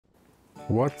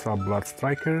What's up,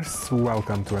 Bloodstrikers?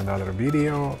 Welcome to another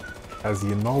video. As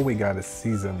you know, we got a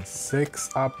Season 6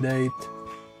 update,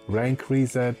 rank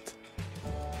reset,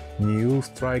 new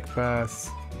strike pass,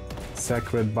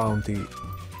 sacred bounty,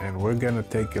 and we're gonna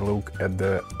take a look at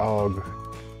the AUG.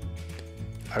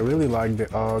 I really like the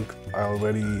AUG. I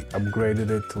already upgraded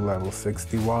it to level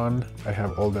 61. I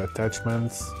have all the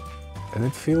attachments and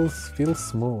it feels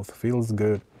smooth, feels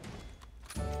good.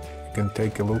 You can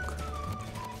take a look.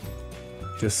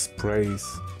 Just sprays.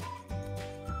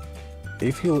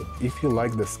 If you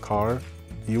like the Scar,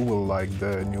 you will like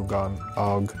the new gun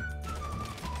AUG.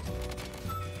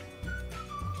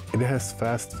 It has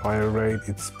fast fire rate,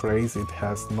 it sprays, it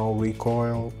has no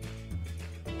recoil.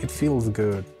 It feels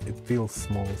good, it feels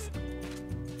smooth.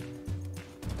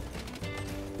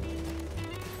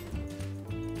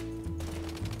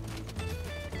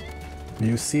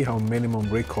 You see how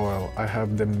minimum recoil, I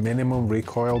have the minimum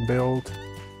recoil build,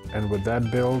 and with that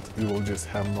build you will just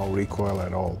have no recoil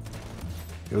at all.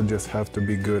 You'll just have to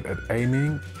be good at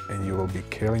aiming and you will be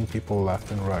killing people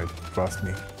left and right, trust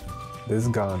me. This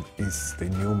gun is the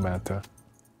new meta.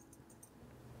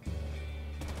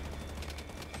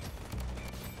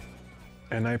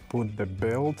 And I put the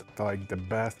build, like the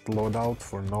best loadout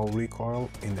for no recoil,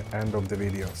 in the end of the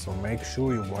video, so make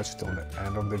sure you watch till the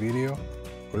end of the video,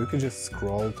 or you can just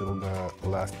scroll till the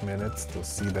last minutes to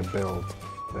see the build,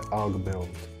 the AUG build.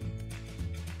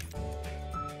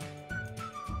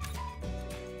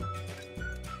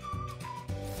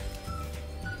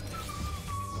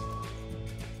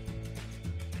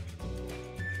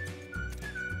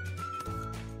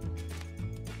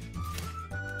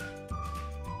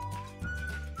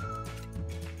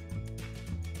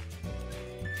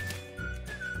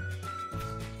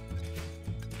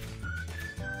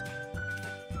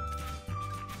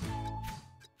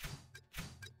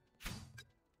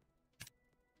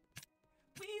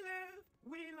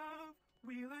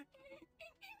 We like.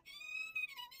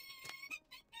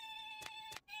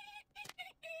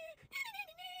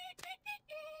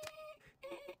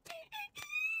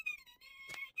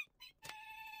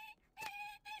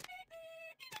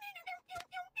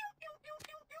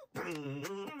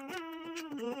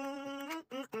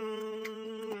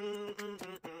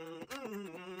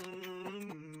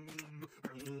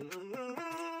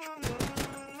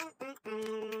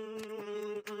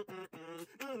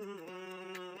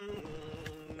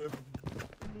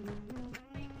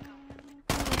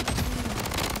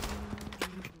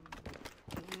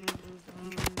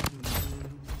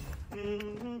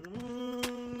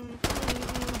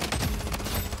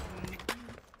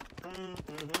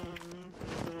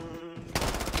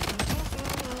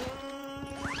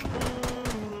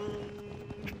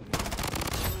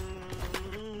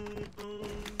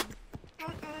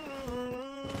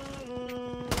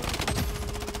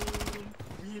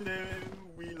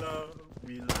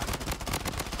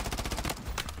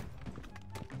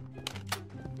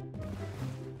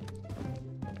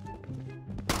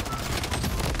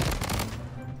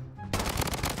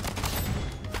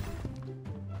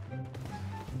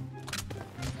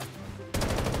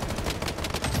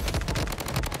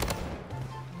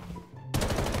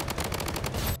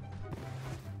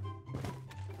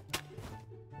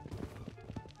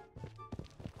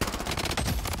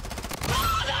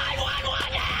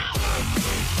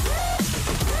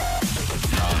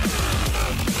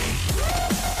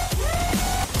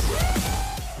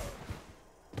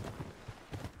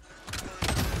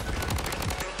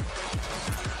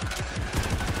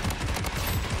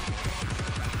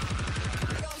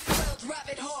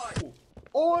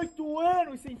 Oito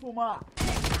anos sem fumar!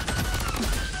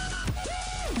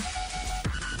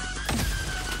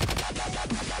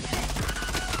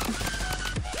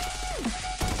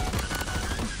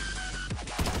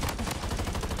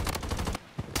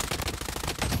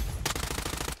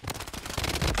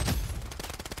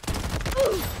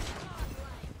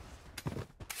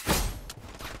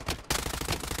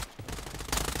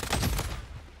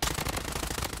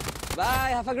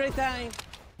 Bye, have a great time!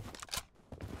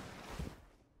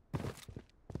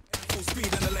 Full speed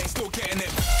in the lane, still getting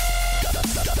it.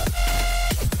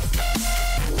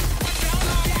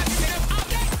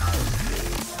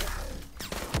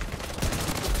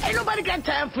 Ain't nobody got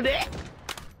time for that!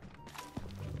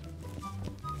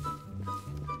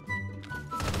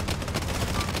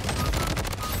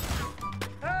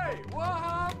 Hey, what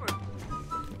happened?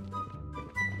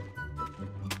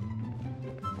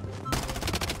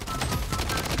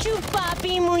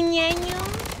 Chupapi muñeño.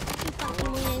 Chupapi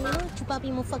muñeño.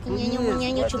 Chupapi mu fucking ñeño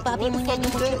muñeño. Chupapi muñeño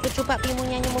mu chupapi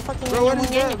muñeño mu fucking ñeño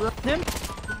muñeño.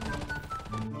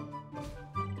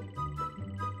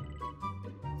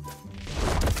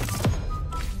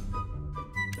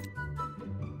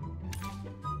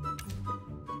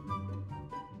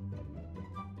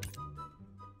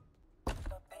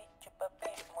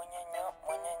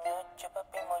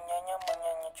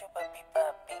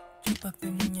 Chupapi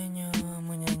muñeño,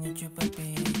 muñeño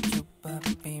chupapi,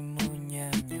 chupapi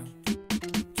muñeño.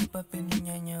 Chupapi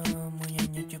muñeño,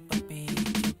 muñeño chupapi,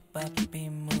 chupapi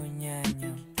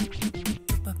muñeño.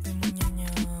 Chupapi muñeño,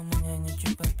 muñeño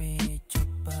chupapi,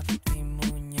 chupapi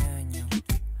muñeño.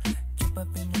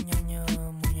 Chupapi muñeño,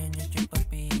 muñeño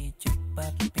chupapi,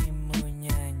 chupapi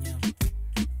muñeño.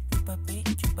 Chupapi,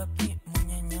 chupapi